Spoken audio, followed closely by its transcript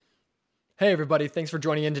Hey everybody, thanks for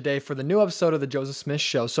joining in today for the new episode of the Joseph Smith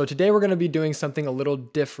Show. So today we're going to be doing something a little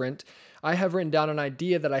different. I have written down an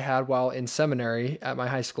idea that I had while in seminary at my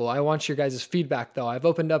high school. I want your guys' feedback though. I've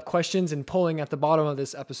opened up questions and polling at the bottom of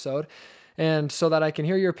this episode, and so that I can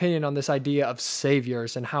hear your opinion on this idea of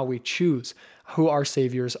saviors and how we choose who our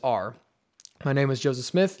saviors are. My name is Joseph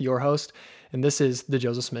Smith, your host, and this is the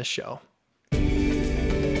Joseph Smith Show.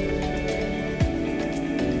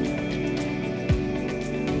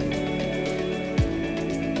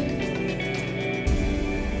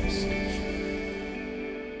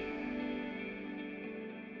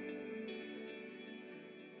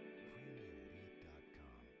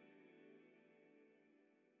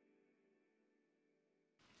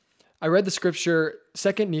 I read the scripture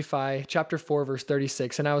 2 Nephi chapter 4 verse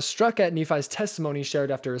 36, and I was struck at Nephi's testimony shared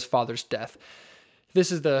after his father's death.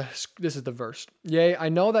 This is the verse. Yea, I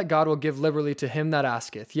know that God will give liberally to him that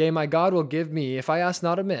asketh. Yea, my God will give me, if I ask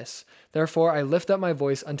not amiss. Therefore I lift up my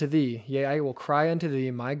voice unto thee. Yea, I will cry unto thee,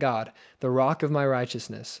 my God, the rock of my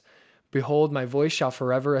righteousness. Behold, my voice shall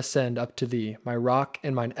forever ascend up to thee, my rock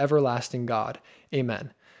and mine everlasting God.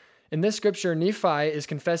 Amen. In this scripture, Nephi is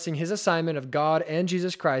confessing his assignment of God and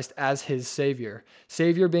Jesus Christ as his Savior.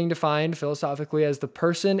 Savior being defined philosophically as the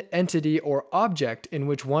person, entity, or object in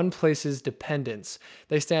which one places dependence.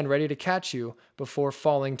 They stand ready to catch you before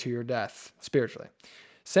falling to your death, spiritually.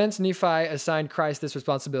 Since Nephi assigned Christ this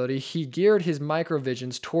responsibility, he geared his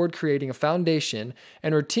microvisions toward creating a foundation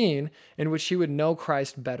and routine in which he would know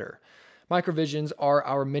Christ better. Microvisions are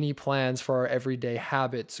our mini plans for our everyday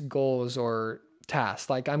habits, goals, or tasks.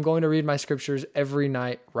 Like, I'm going to read my scriptures every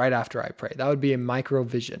night right after I pray. That would be a micro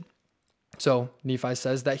vision. So Nephi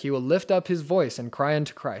says that he will lift up his voice and cry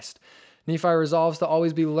unto Christ. Nephi resolves to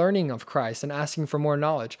always be learning of Christ and asking for more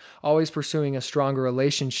knowledge, always pursuing a stronger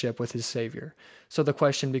relationship with his Savior. So the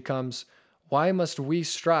question becomes, why must we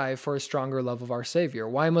strive for a stronger love of our Savior?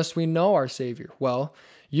 Why must we know our Savior? Well,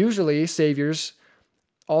 usually saviors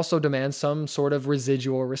also demand some sort of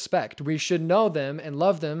residual respect. We should know them and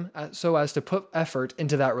love them so as to put effort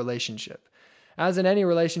into that relationship. As in any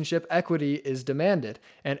relationship, equity is demanded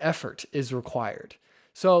and effort is required.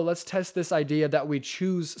 So let's test this idea that we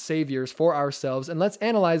choose saviors for ourselves, and let's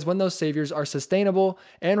analyze when those saviors are sustainable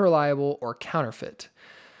and reliable or counterfeit.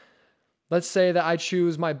 Let's say that I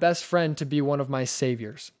choose my best friend to be one of my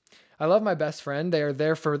saviors. I love my best friend. They're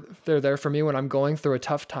there for me when I'm going through a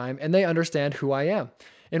tough time, and they understand who I am.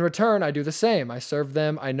 In return, I do the same. I serve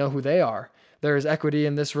them. I know who they are. There is equity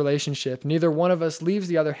in this relationship. Neither one of us leaves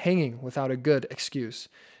the other hanging without a good excuse.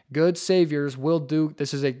 Good saviors will do,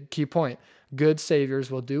 this is a key point, good saviors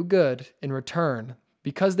will do good in return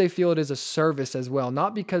because they feel it is a service as well,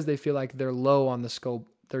 not because they feel like they're low on the scope,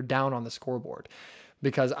 they're down on the scoreboard.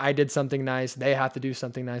 Because I did something nice, they have to do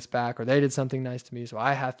something nice back, or they did something nice to me, so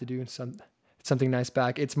I have to do something nice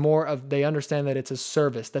back. It's more of they understand that it's a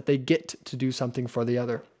service, that they get to do something for the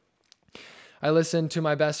other. I listen to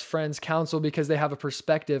my best friend's counsel because they have a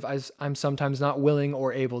perspective I'm sometimes not willing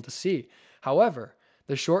or able to see. However,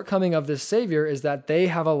 the shortcoming of this Savior is that they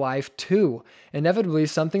have a life too. Inevitably,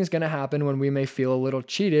 something's going to happen when we may feel a little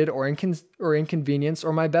cheated or inconvenienced,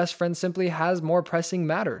 or my best friend simply has more pressing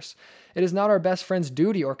matters. It is not our best friend's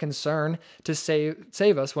duty or concern to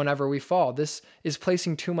save us whenever we fall. This is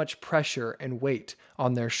placing too much pressure and weight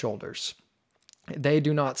on their shoulders. They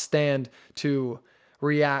do not stand to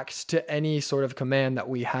react to any sort of command that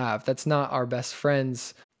we have. That's not our best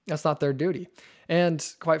friends. That's not their duty. And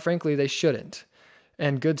quite frankly, they shouldn't.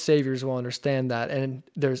 And good saviors will understand that. And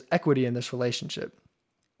there's equity in this relationship.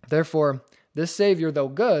 Therefore, this Savior, though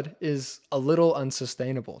good, is a little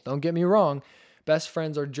unsustainable. Don't get me wrong. Best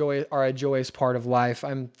friends are a joyous part of life.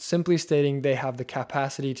 I'm simply stating they have the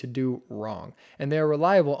capacity to do wrong. And they are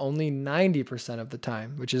reliable only 90% of the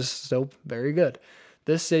time, which is still very good.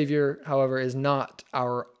 This Savior, however, is not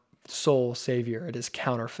our sole Savior. It is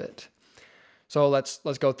counterfeit. So let's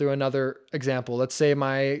go through another example. Let's say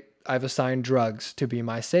I've assigned drugs to be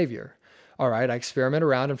my Savior. All right, I experiment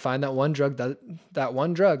around and find that one drug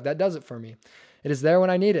that does it for me. It is there when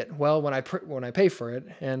I need it. Well, when I pay for it,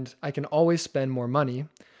 and I can always spend more money.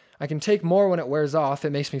 I can take more when it wears off. It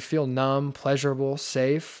makes me feel numb, pleasurable,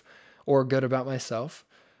 safe, or good about myself.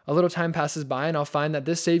 A little time passes by and I'll find that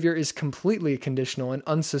this Savior is completely conditional and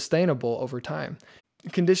unsustainable over time.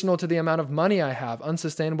 Conditional to the amount of money I have,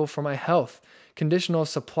 unsustainable for my health, conditional of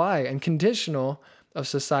supply, and conditional of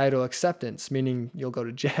societal acceptance, meaning you'll go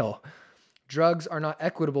to jail. Drugs are not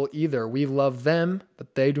equitable either. We love them,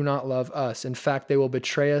 but they do not love us. In fact, they will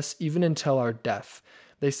betray us even until our death.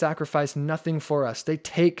 They sacrifice nothing for us. They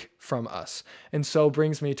take from us. And so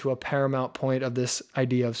brings me to a paramount point of this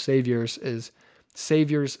idea of saviors is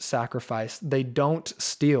Saviors sacrifice. They don't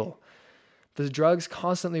steal. The drugs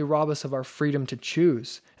constantly rob us of our freedom to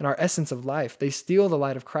choose and our essence of life. They steal the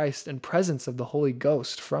light of Christ and presence of the Holy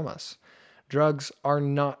Ghost from us. Drugs are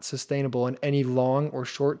not sustainable in any long or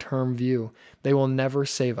short-term view. They will never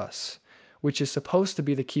save us, which is supposed to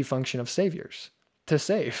be the key function of saviors, to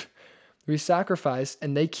save. We sacrifice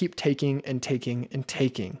and they keep taking and taking and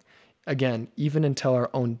taking, again, even until our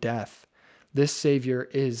own death. This Savior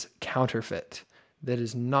is counterfeit. That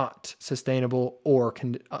is not sustainable or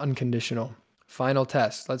unconditional. Final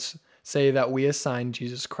test. Let's say that we assign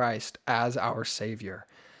Jesus Christ as our Savior.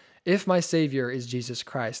 If my Savior is Jesus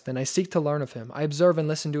Christ, then I seek to learn of him. I observe and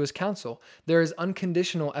listen to his counsel. There is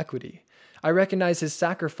unconditional equity. I recognize his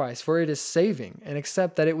sacrifice, for it is saving, and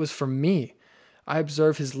accept that it was for me. I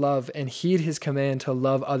observe his love and heed his command to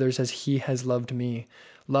love others as he has loved me.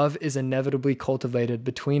 Love is inevitably cultivated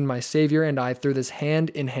between my Savior and I through this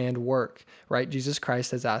hand-in-hand work, right? Jesus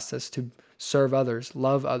Christ has asked us to serve others,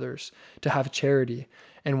 love others, to have charity.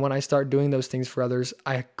 And when I start doing those things for others,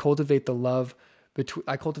 I cultivate love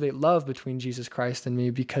between Jesus Christ and me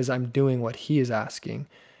because I'm doing what he is asking,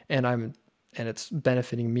 and it's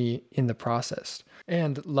benefiting me in the process.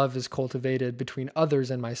 And love is cultivated between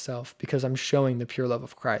others and myself because I'm showing the pure love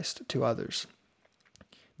of Christ to others.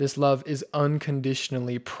 This love is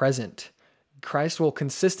unconditionally present. Christ will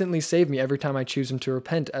consistently save me every time I choose him to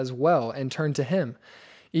repent as well and turn to him,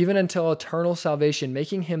 even until eternal salvation,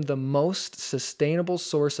 making him the most sustainable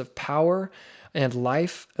source of power and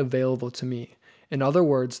life available to me. In other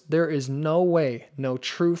words, there is no way, no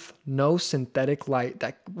truth, no synthetic light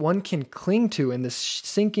that one can cling to in this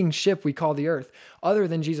sinking ship we call the earth, other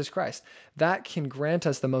than Jesus Christ, that can grant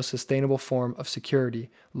us the most sustainable form of security,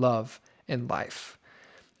 love, and life.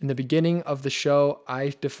 In the beginning of the show,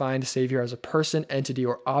 I defined Savior as a person, entity,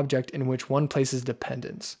 or object in which one places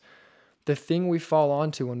dependence, the thing we fall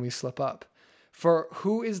onto when we slip up. For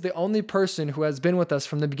who is the only person who has been with us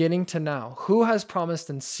from the beginning to now? Who has promised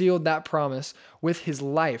and sealed that promise with his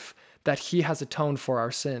life that he has atoned for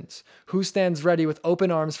our sins? Who stands ready with open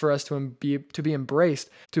arms for us to be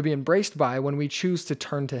embraced by when we choose to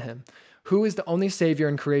turn to him? Who is the only Savior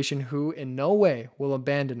in creation who in no way will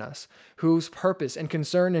abandon us, whose purpose and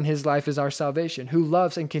concern in his life is our salvation, who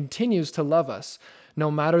loves and continues to love us,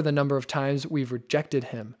 no matter the number of times we've rejected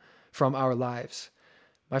him from our lives?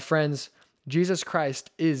 My friends, Jesus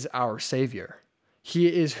Christ is our Savior. He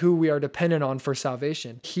is who we are dependent on for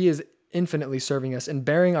salvation. He is infinitely serving us and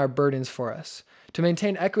bearing our burdens for us. To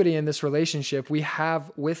maintain equity in this relationship we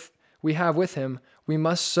have with him, we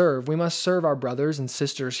must serve. We must serve our brothers and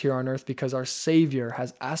sisters here on earth because our Savior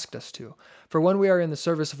has asked us to. For when we are in the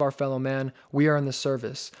service of our fellow man, we are in the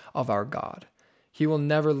service of our God. He will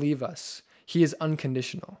never leave us. He is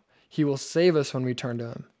unconditional. He will save us when we turn to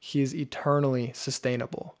him. He is eternally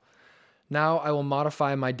sustainable. Now I will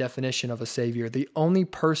modify my definition of a Savior. The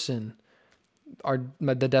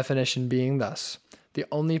definition being thus: the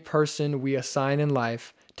only person we assign in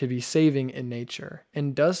life to be saving in nature,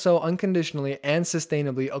 and does so unconditionally and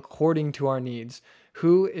sustainably according to our needs.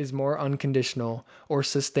 Who is more unconditional or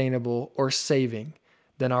sustainable or saving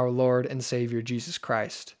than our Lord and Savior Jesus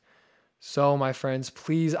Christ? So, my friends,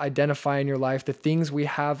 please identify in your life the things we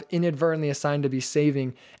have inadvertently assigned to be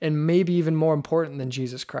saving and maybe even more important than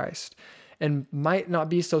Jesus Christ, and might not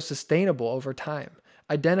be so sustainable over time.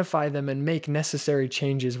 Identify them and make necessary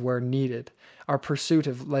changes where needed. Our pursuit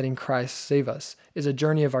of letting Christ save us is a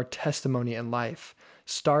journey of our testimony and life.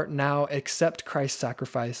 Start now, accept Christ's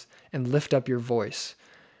sacrifice, and lift up your voice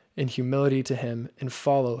in humility to him and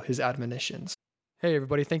follow his admonitions. Hey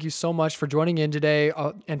everybody, thank you so much for joining in today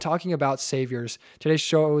and talking about saviors. Today's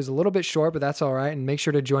show was a little bit short, but that's all right. And make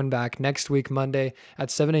sure to join back next week, Monday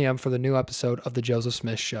at 7 a.m. for the new episode of The Joseph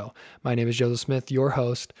Smith Show. My name is Joseph Smith, your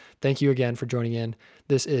host. Thank you again for joining in.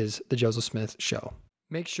 This is The Joseph Smith Show.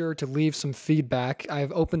 Make sure to leave some feedback.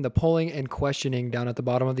 I've opened the polling and questioning down at the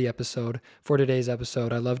bottom of the episode for today's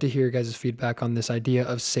episode. I'd love to hear your guys' feedback on this idea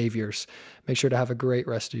of saviors. Make sure to have a great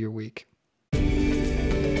rest of your week.